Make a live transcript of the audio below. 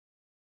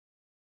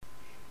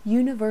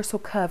Universal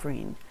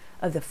Covering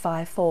of the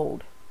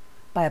Fivefold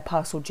by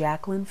Apostle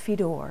Jacqueline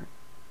Fedor.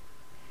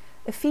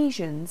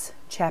 Ephesians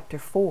chapter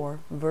 4,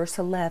 verse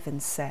 11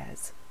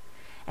 says,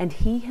 "And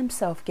he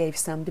himself gave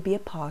some to be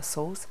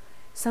apostles,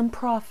 some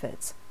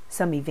prophets,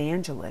 some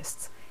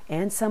evangelists,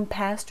 and some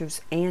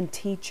pastors and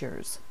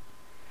teachers."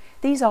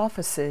 These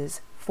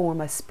offices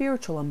form a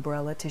spiritual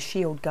umbrella to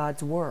shield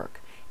God's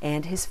work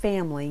and His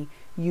family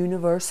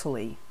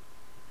universally.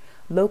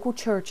 Local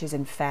churches,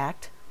 in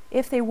fact,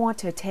 if they want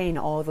to attain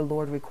all the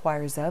Lord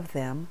requires of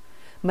them,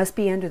 must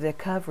be under the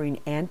covering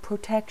and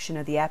protection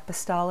of the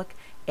apostolic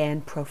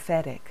and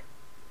prophetic.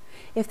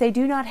 If they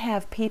do not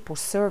have people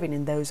serving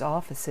in those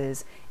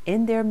offices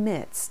in their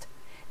midst,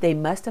 they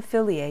must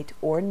affiliate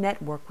or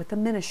network with a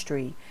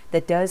ministry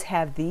that does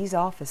have these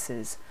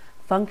offices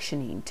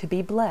functioning to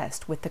be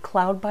blessed with the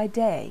cloud by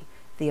day,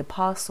 the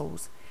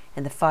apostles,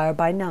 and the fire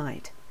by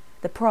night,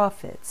 the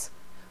prophets,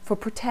 for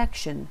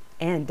protection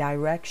and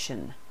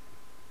direction.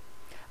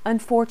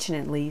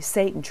 Unfortunately,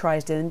 Satan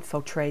tries to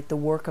infiltrate the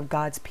work of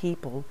God's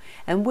people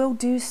and will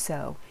do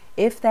so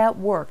if that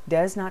work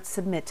does not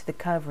submit to the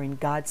covering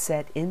God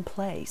set in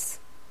place.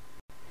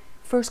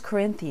 1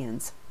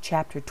 Corinthians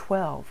chapter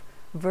 12,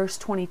 verse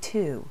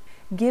 22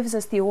 gives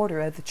us the order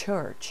of the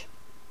church.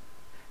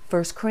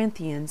 1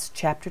 Corinthians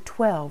chapter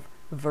 12,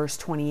 verse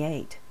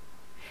 28.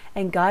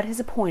 "And God has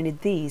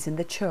appointed these in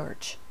the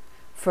church,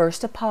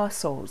 first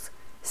apostles,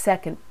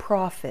 second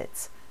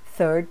prophets,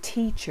 third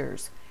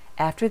teachers,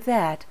 after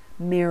that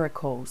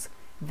miracles,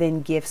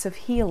 then gifts of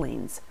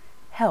healings,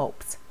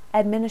 helps,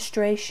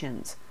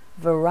 administrations,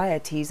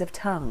 varieties of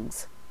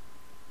tongues."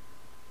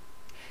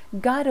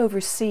 God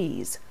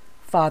oversees,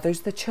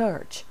 fathers the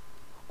church,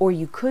 or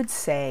you could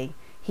say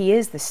He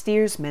is the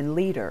steersman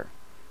leader,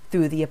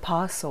 through the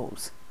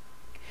apostles.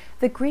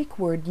 The Greek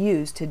word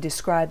used to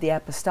describe the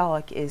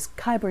apostolic is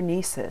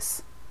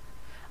kybernesis,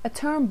 a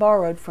term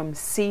borrowed from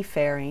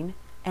seafaring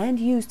and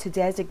used to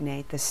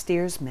designate the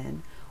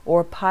steersman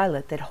or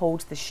pilot that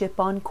holds the ship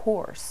on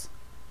course.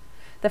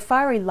 The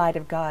fiery light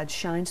of God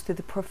shines through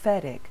the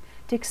prophetic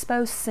to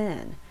expose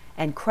sin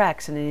and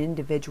cracks in an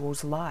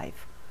individual's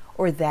life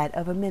or that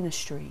of a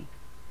ministry.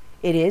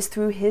 It is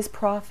through His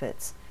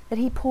prophets that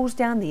He pulls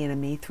down the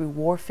enemy through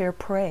warfare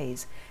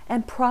praise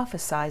and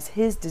prophesies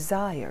His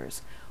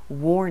desires,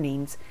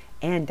 warnings,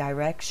 and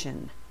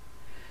direction.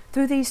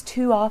 Through these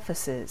two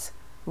offices,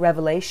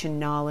 revelation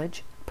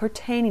knowledge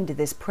pertaining to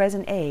this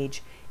present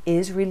age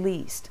is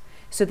released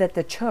so that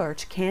the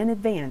church can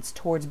advance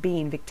towards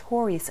being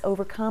victorious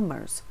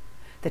overcomers,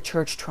 the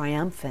church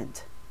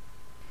triumphant.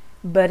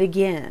 But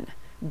again,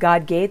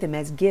 God gave them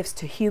as gifts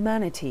to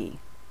humanity.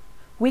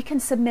 We can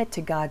submit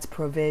to God's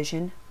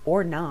provision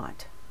or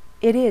not.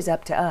 It is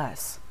up to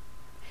us.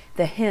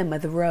 The hem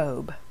of the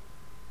robe.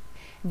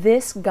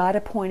 This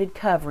God-appointed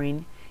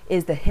covering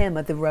is the hem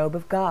of the robe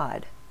of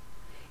God.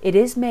 It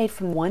is made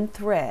from one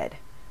thread,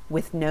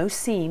 with no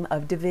seam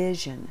of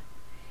division.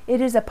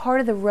 It is a part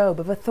of the robe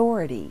of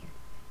authority,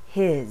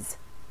 His.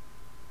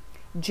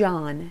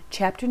 John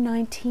chapter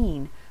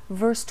 19,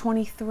 verse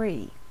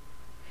 23.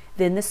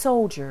 "Then the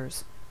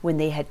soldiers, when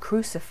they had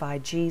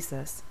crucified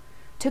Jesus,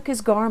 took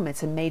His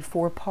garments and made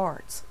 4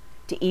 parts,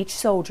 to each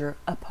soldier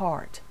a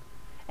part,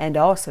 and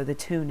also the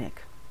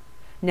tunic.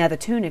 Now the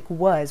tunic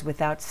was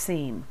without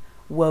seam,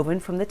 woven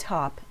from the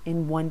top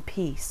in one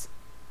piece."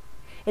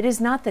 It is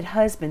not that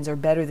husbands are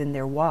better than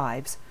their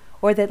wives,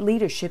 or that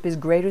leadership is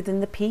greater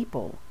than the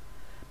people,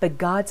 but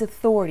God's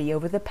authority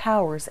over the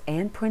powers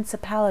and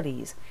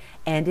principalities,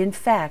 and in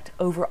fact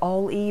over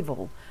all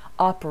evil,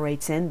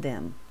 operates in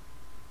them.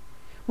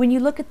 When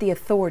you look at the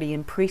authority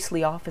and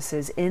priestly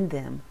offices in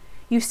them,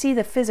 you see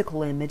the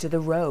physical image of the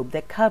robe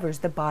that covers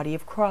the body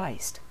of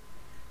Christ.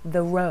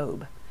 The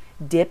robe,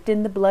 dipped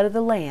in the blood of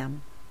the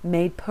Lamb,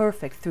 made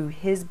perfect through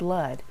His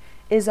blood,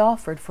 is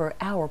offered for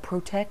our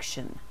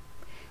protection.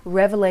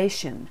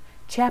 Revelation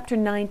chapter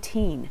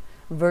 19,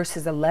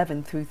 verses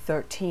 11 through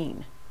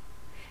 13.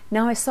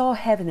 "Now I saw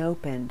heaven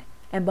opened,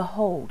 and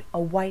behold, a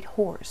white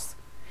horse.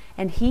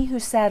 And he who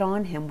sat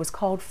on him was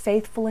called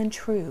Faithful and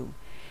True,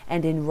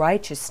 and in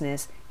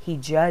righteousness he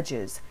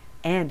judges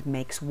and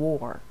makes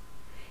war.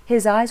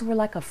 His eyes were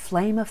like a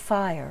flame of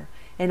fire,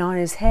 and on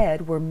his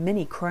head were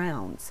many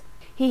crowns.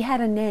 He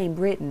had a name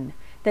written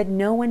that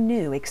no one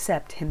knew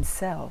except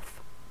himself.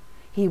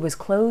 He was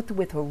clothed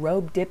with a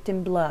robe dipped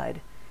in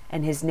blood,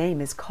 and his name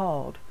is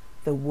called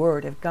the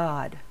Word of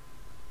God."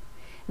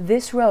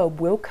 This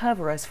robe will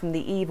cover us from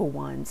the evil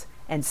ones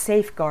and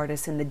safeguard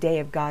us in the day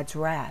of God's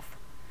wrath.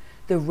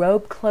 The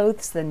robe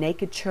clothes the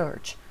naked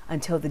church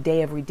until the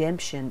day of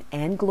redemption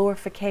and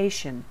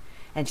glorification,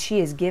 and she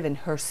is given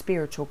her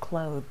spiritual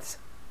clothes.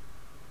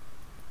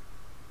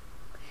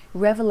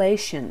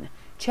 Revelation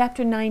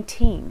chapter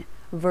 19,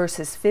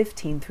 verses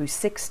 15 through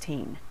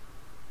 16.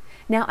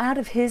 "Now out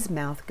of His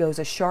mouth goes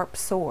a sharp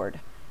sword,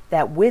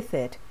 that with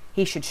it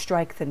He should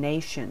strike the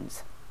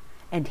nations.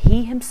 And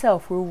He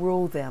Himself will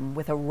rule them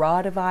with a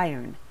rod of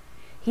iron.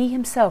 He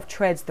Himself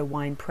treads the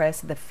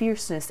winepress of the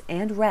fierceness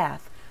and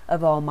wrath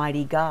of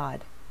Almighty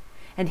God.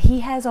 And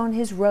He has on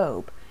His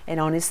robe and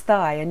on his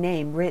thigh a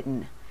name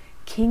written,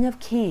 King of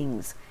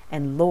Kings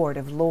and Lord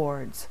of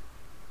Lords.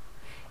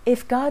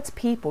 If God's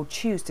people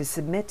choose to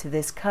submit to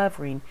this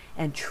covering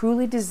and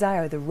truly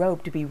desire the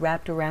robe to be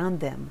wrapped around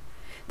them,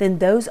 then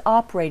those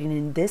operating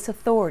in this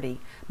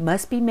authority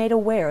must be made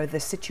aware of the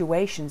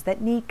situations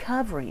that need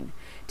covering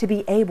to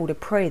be able to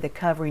pray the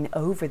covering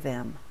over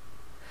them.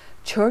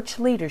 Church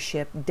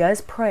leadership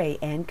does pray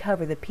and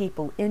cover the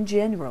people in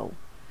general,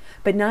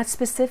 but not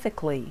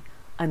specifically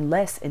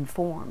unless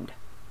informed.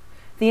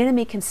 The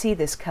enemy can see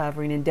this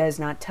covering and does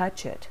not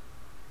touch it.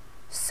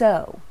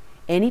 So,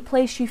 any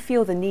place you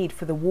feel the need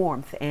for the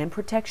warmth and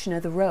protection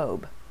of the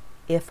robe,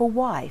 if a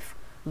wife,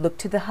 look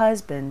to the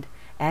husband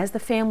as the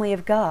family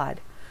of God,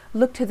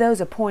 look to those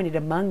appointed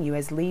among you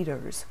as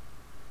leaders.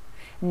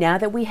 Now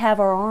that we have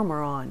our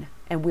armor on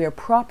and we are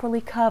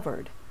properly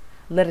covered,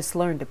 let us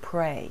learn to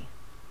pray.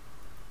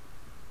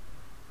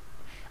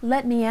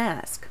 Let me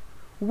ask,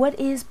 what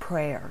is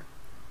prayer?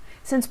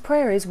 Since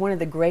prayer is one of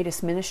the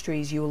greatest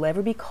ministries you will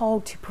ever be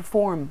called to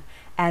perform,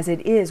 as it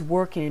is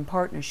working in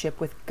partnership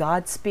with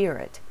God's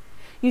Spirit,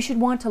 you should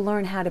want to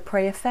learn how to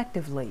pray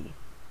effectively.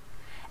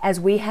 As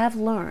we have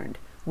learned,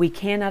 we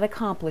cannot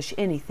accomplish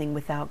anything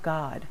without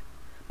God,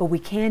 but we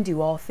can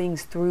do all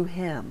things through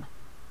Him.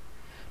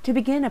 To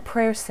begin a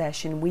prayer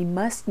session, we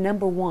must,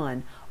 number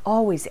one,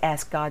 always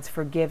ask God's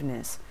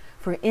forgiveness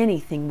for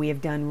anything we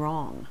have done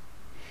wrong.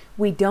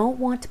 We don't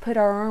want to put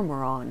our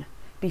armor on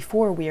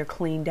before we are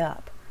cleaned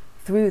up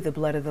through the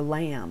blood of the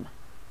Lamb.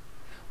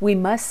 We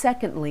must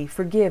secondly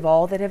forgive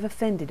all that have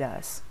offended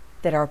us,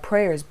 that our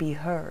prayers be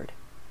heard.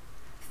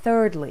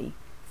 Thirdly,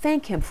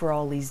 thank Him for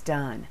all He's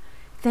done.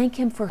 Thank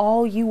Him for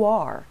all you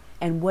are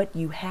and what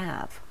you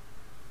have.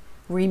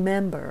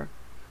 Remember,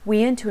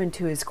 we enter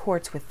into His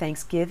courts with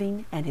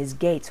thanksgiving and His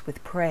gates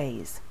with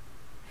praise.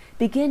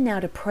 Begin now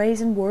to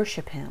praise and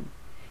worship Him.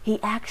 He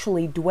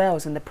actually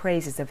dwells in the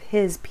praises of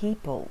His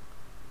people.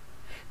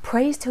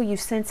 Praise till you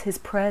sense His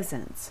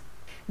presence.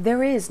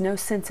 There is no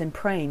sense in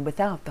praying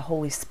without the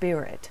Holy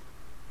Spirit.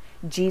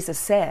 Jesus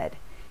said,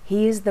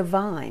 He is the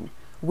vine,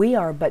 we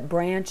are but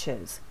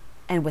branches,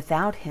 and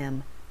without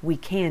Him we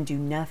can do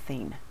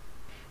nothing.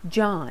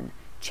 John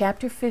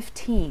chapter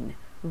 15,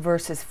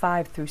 verses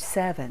 5 through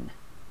 7.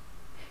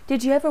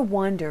 Did you ever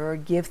wonder or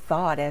give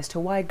thought as to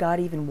why God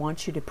even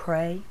wants you to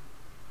pray?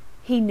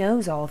 He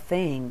knows all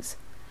things.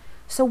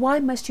 So why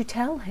must you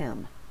tell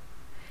Him?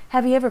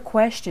 Have you ever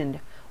questioned,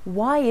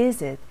 why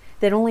is it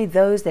that only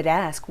those that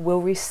ask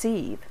will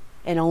receive,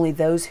 and only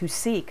those who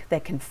seek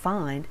that can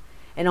find,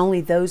 and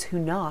only those who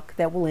knock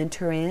that will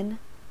enter in?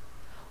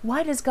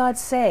 Why does God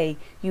say,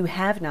 you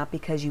have not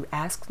because you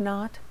ask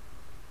not?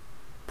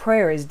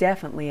 Prayer is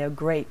definitely a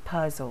great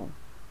puzzle.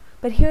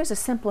 But here's a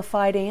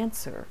simplified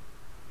answer.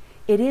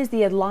 It is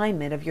the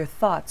alignment of your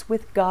thoughts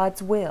with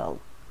God's will.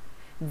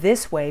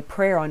 This way,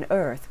 prayer on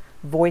earth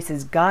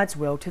voices God's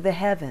will to the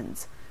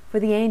heavens for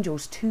the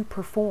angels to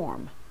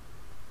perform.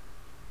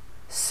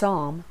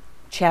 Psalm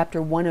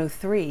chapter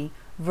 103,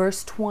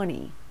 verse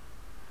 20.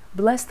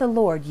 Bless the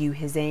Lord, you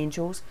His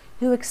angels,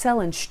 who excel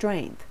in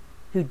strength,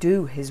 who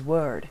do His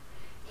word,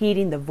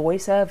 heeding the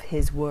voice of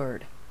His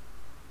word.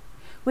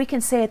 We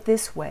can say it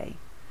this way.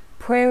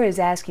 Prayer is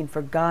asking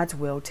for God's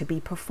will to be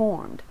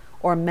performed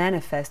or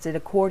manifested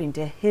according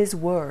to His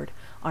word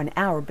on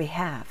our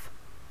behalf.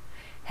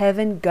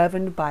 Heaven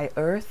governed by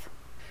earth?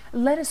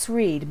 Let us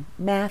read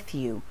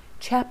Matthew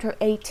chapter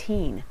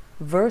 18,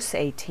 verse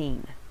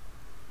 18.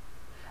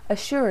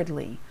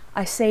 Assuredly,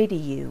 I say to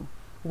you,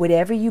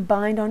 whatever you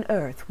bind on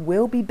earth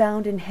will be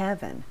bound in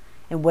heaven,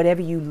 and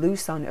whatever you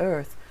loose on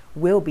earth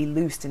will be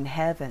loosed in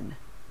heaven.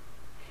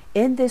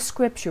 In this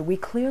scripture, we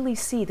clearly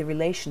see the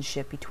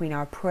relationship between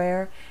our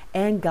prayer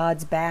and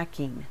God's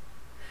backing.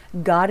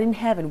 God in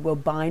heaven will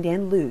bind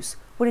and loose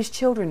what His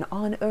children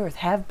on earth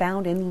have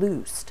bound and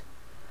loosed.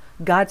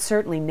 God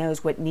certainly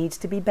knows what needs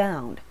to be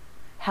bound.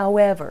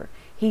 However,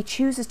 He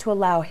chooses to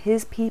allow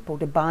His people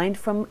to bind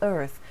from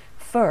earth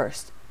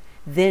first,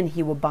 then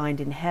He will bind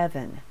in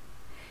heaven.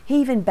 He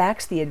even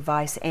backs the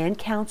advice and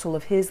counsel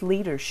of His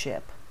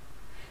leadership.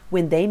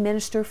 When they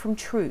minister from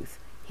truth,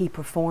 He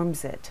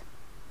performs it.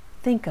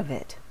 Think of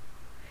it.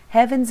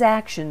 Heaven's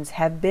actions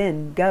have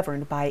been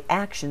governed by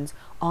actions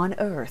on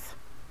earth.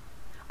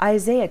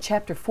 Isaiah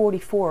chapter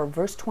 44,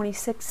 verse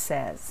 26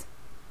 says,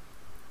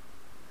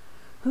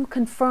 Who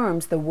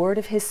confirms the word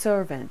of His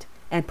servant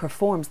and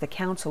performs the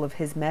counsel of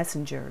His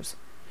messengers,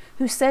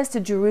 who says to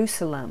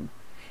Jerusalem,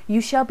 You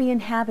shall be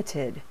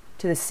inhabited,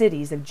 to the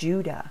cities of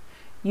Judah,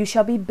 you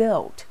shall be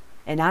built,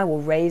 and I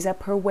will raise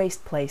up her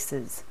waste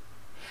places.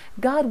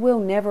 God will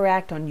never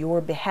act on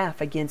your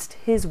behalf against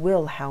His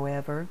will,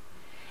 however,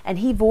 and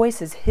He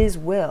voices His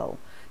will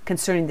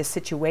concerning the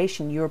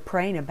situation you're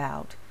praying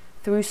about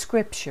through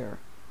Scripture.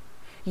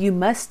 You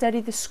must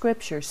study the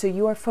Scripture so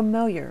you are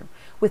familiar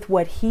with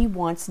what He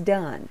wants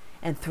done,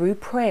 and through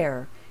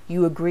prayer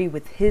you agree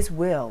with His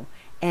will,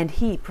 and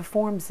He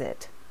performs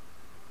it.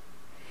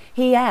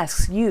 He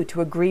asks you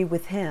to agree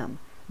with Him,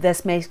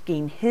 thus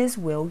making His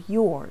will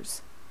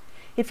yours.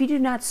 If you do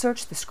not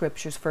search the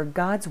Scriptures for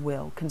God's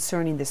will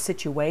concerning the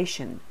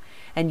situation,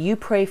 and you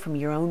pray from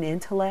your own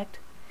intellect,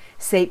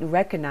 Satan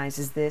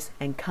recognizes this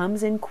and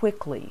comes in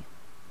quickly.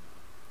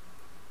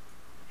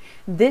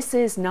 This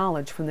is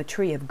knowledge from the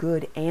tree of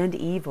good and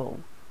evil.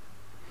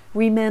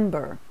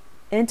 Remember,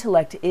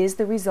 intellect is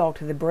the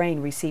result of the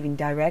brain receiving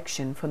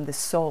direction from the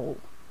soul.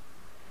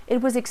 It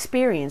was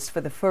experienced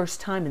for the first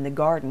time in the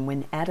garden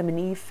when Adam and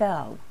Eve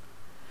fell.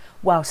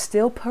 While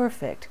still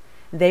perfect,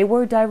 they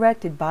were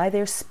directed by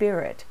their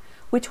spirit,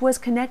 which was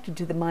connected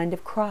to the mind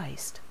of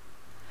Christ.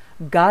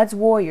 God's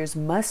warriors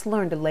must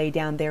learn to lay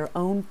down their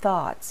own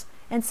thoughts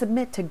and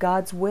submit to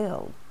God's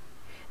will.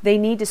 They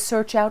need to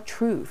search out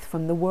truth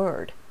from the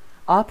Word,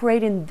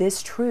 operate in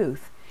this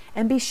truth,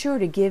 and be sure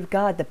to give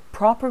God the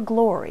proper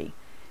glory,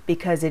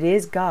 because it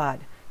is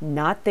God,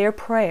 not their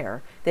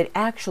prayer, that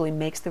actually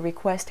makes the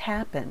request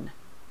happen.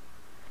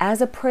 As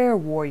a prayer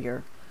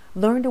warrior,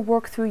 learn to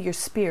work through your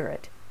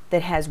spirit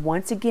that has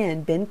once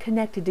again been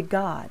connected to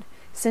God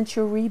since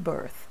your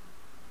rebirth.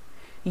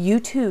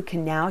 You too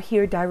can now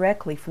hear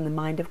directly from the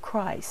mind of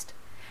Christ,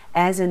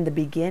 as in the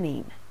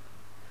beginning.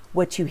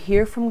 What you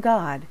hear from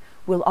God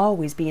will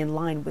always be in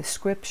line with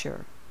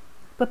Scripture,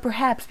 but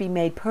perhaps be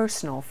made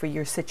personal for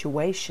your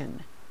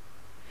situation.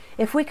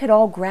 If we could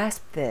all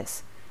grasp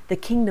this, the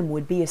kingdom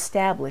would be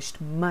established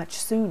much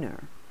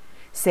sooner.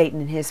 Satan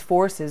and his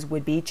forces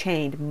would be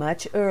chained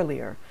much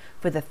earlier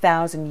for the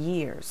 1,000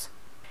 years,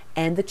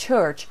 and the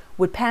church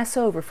would pass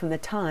over from the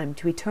time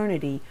to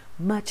eternity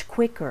much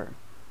quicker.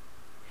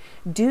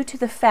 Due to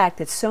the fact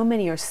that so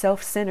many are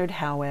self-centered,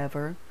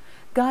 however,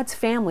 God's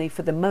family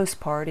for the most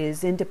part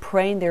is into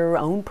praying their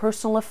own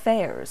personal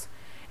affairs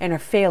and are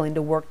failing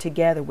to work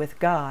together with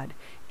God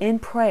in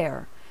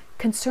prayer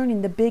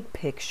concerning the big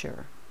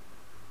picture.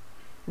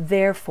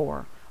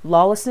 Therefore,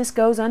 lawlessness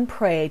goes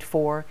unprayed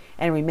for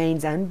and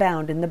remains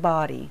unbound in the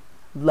body.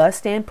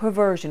 Lust and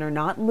perversion are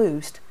not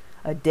loosed,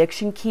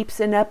 addiction keeps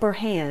an upper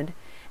hand,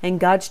 and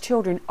God's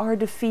children are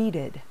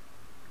defeated.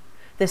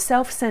 The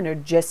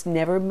self-centered just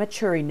never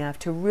mature enough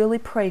to really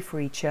pray for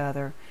each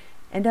other,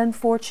 and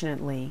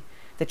unfortunately,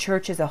 the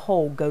church as a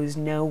whole goes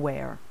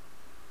nowhere.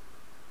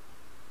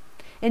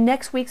 In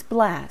next week's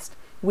blast,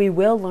 we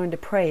will learn to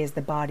pray as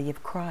the body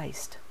of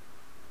Christ.